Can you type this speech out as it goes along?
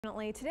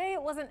Today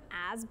it wasn't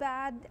as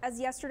bad as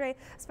yesterday,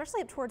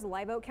 especially up towards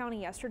Live Oak County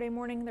yesterday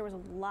morning. There was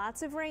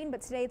lots of rain,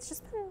 but today it's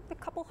just been a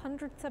couple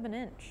hundredths of an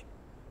inch.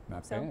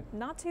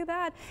 Not too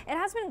bad. It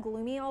has been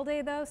gloomy all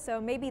day though,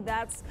 so maybe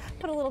that's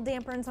put a little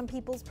damper in some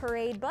people's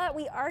parade, but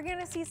we are going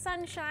to see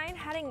sunshine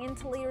heading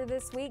into later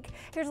this week.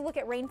 Here's a look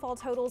at rainfall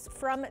totals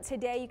from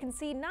today. You can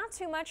see not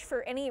too much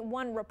for any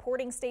one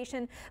reporting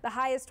station. The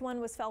highest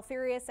one was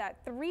Falfurrias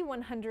at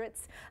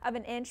 3/100ths of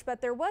an inch, but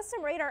there was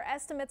some radar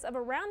estimates of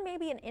around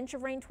maybe an inch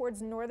of rain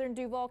towards northern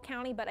Duval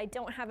County, but I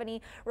don't have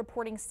any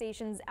reporting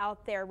stations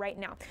out there right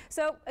now.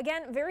 So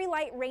again, very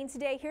light rain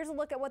today. Here's a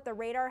look at what the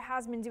radar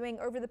has been doing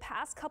over the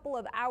past couple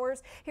of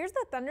hours. Here's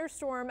the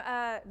thunderstorm,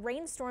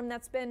 rainstorm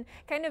that's been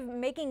kind of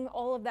making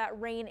all of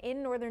that rain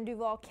in northern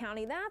Duval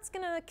County. That's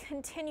going to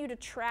continue to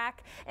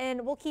track,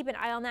 and we'll keep an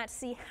eye on that to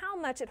see how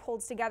much it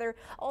holds together.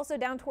 Also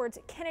down towards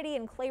Kennedy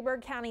and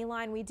Clayburgh County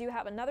line, we do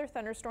have another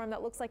thunderstorm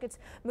that looks like it's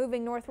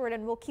moving northward,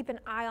 and we'll keep an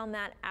eye on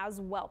that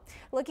as well.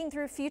 Looking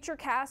through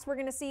futurecast, we're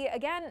going to see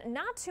again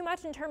not too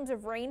much in terms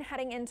of rain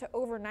heading into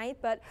overnight,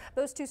 but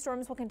those two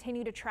storms will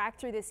continue to track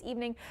through this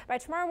evening. By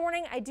tomorrow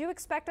morning, I do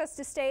expect us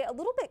to stay a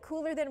little bit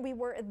cooler than we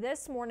were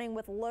this morning,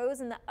 with lows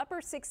in the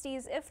upper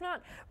 60s, if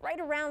not right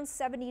around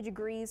 70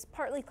 degrees,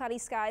 partly cloudy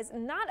skies.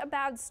 Not a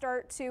bad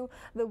start to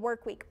the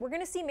work week. We're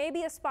going to see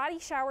maybe a spotty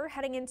shower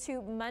heading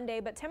into Monday,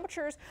 but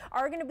temperatures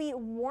are going to be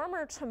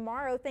warmer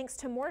tomorrow thanks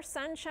to more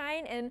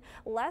sunshine and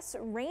less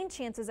rain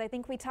chances. I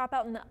think we top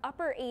out in the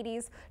upper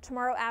 80s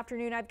tomorrow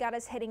afternoon. I've got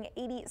us hitting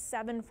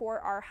 87 for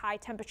our high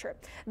temperature.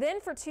 Then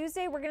for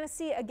Tuesday, we're going to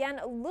see again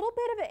a little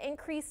bit of an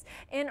increase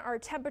in our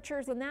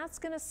temperatures, and that's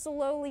going to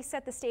slowly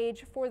set the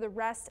stage for the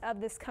rest of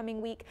this coming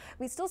week.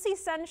 We still see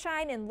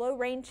sunshine and low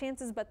rain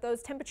chances, but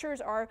those temperatures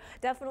are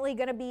definitely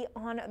going to be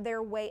on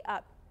their way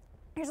up.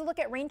 Here's a look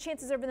at rain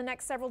chances over the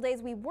next several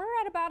days. We were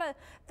at about a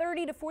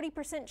 30 to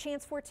 40%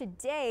 chance for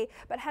today,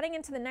 but heading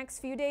into the next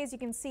few days, you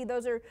can see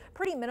those are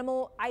pretty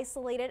minimal,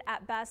 isolated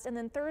at best. And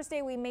then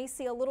Thursday, we may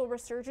see a little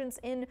resurgence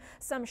in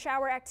some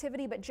shower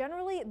activity, but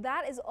generally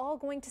that is all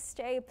going to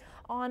stay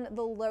on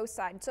the low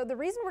side. So the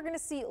reason we're going to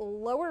see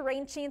lower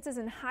rain chances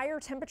and higher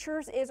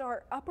temperatures is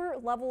our upper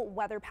level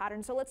weather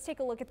pattern. So let's take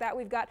a look at that.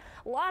 We've got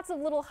lots of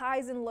little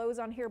highs and lows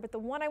on here, but the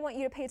one I want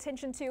you to pay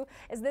attention to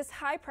is this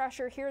high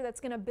pressure here that's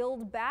going to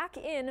build back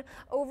in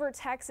over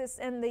Texas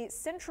and the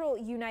central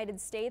United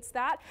States.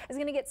 That is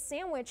going to get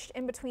sandwiched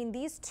in between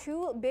these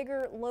two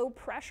bigger low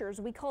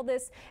pressures. We call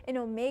this an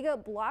omega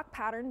block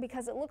pattern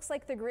because it looks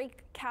like the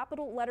Greek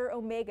capital letter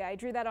omega. I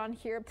drew that on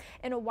here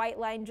in a white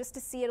line just to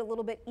see it a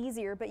little bit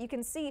easier, but you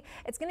can see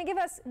it's going to give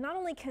us not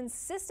only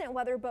consistent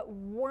weather but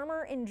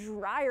warmer and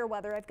drier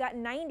weather. I've got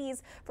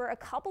 90s for a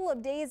couple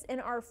of days in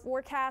our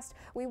forecast.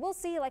 We will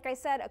see, like I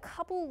said, a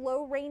couple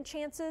low rain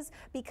chances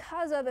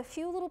because of a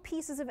few little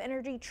pieces of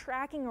energy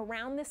tracking around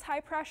this high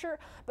pressure,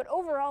 but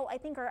overall I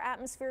think our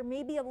atmosphere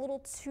may be a little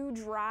too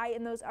dry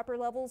in those upper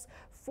levels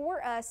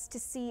for us to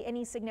see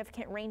any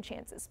significant rain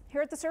chances.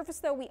 Here at the surface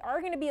though, we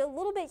are going to be a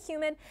little bit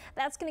humid.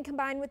 That's going to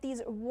combine with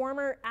these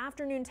warmer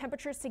afternoon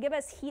temperatures to give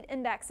us heat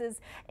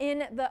indexes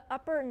in the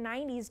upper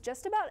 90s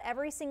just about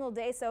every single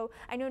day. So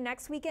I know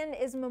next weekend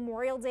is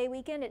Memorial Day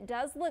weekend. It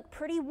does look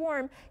pretty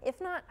warm, if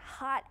not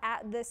hot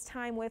at this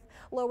time, with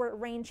lower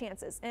rain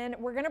chances. And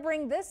we're going to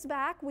bring this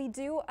back. We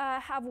do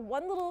have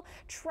one little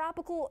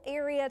tropical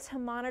area to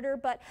monitor,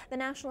 but the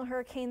National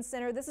Hurricane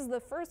Center, this is the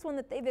first one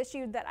that they've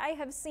issued that I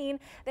have seen.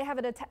 They have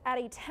it at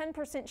a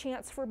 10%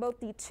 chance for both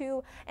the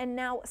 2 and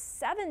now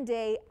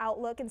 7-day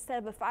outlook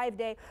instead of a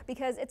 5-day,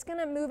 because it's going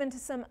to move into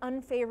some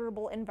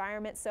unfavorable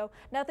environment. So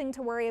nothing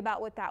to worry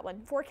about with that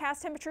one.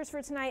 Forecast temperatures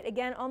for tonight,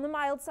 again on the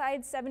mild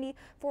side, 70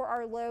 for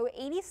our low,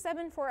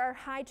 87 for our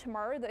high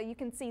tomorrow, though you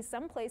can see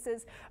some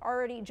places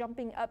already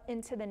jumping up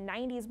into the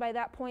 90s by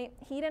that point.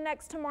 Heat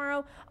index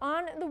tomorrow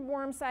on the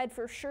warm side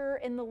for sure,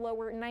 in the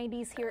lower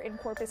 90s here in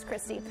Corpus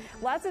Christi.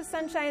 Lots of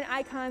sunshine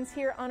icons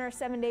here on our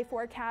 7-day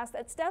forecast.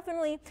 That's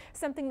definitely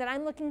something that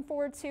I'm looking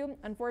forward to.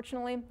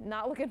 Unfortunately,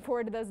 not looking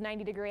forward to those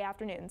 90-degree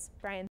afternoons. Brian.